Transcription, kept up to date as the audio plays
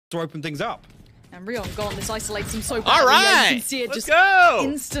to open things up. And Rion gone. This isolates him so badly. All right. Yeah, you can see it Let's just go.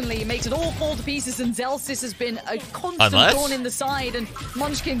 instantly makes it all fall to pieces. And Zelsis has been a constant thorn in the side. And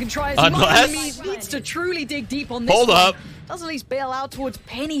Munchkin can try as much. He needs to truly dig deep on this. Hold up. Does at least bail out towards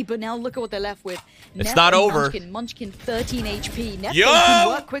Penny, but now look at what they're left with. It's Neff not and over. Munchkin 13 HP. Neff Yo! can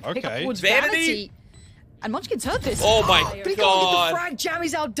work quick, pick up Okay. towards Vanity. Vanity. And Munchkin's heard this. Oh my Big god. ol' get the frag.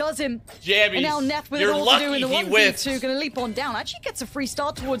 Jammies outdoes him. Jammies, And now Neff with you're it all to do lucky in the he 1v2, gonna leap on down. Actually gets a free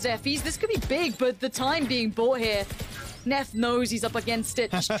start towards FEs. This could be big, but the time being bought here. Neff knows he's up against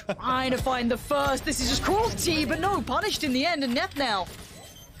it, just trying to find the first. This is just cruelty, but no, punished in the end. And Neff now.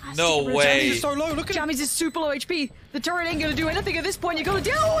 No way. Jammies is so low. Look at him. Jammies is super low HP. The turret ain't gonna do anything at this point. You gotta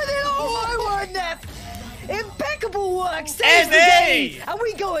deal with it. Oh my word, Neff! Impeccable work. Saves the day. And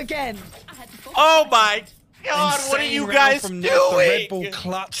we go again. Oh my god, what are Insane you round guys from doing? Neff, the Red Bull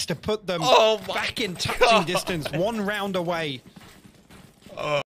clutch to put them Oh my back in touching God. distance, 1 round away.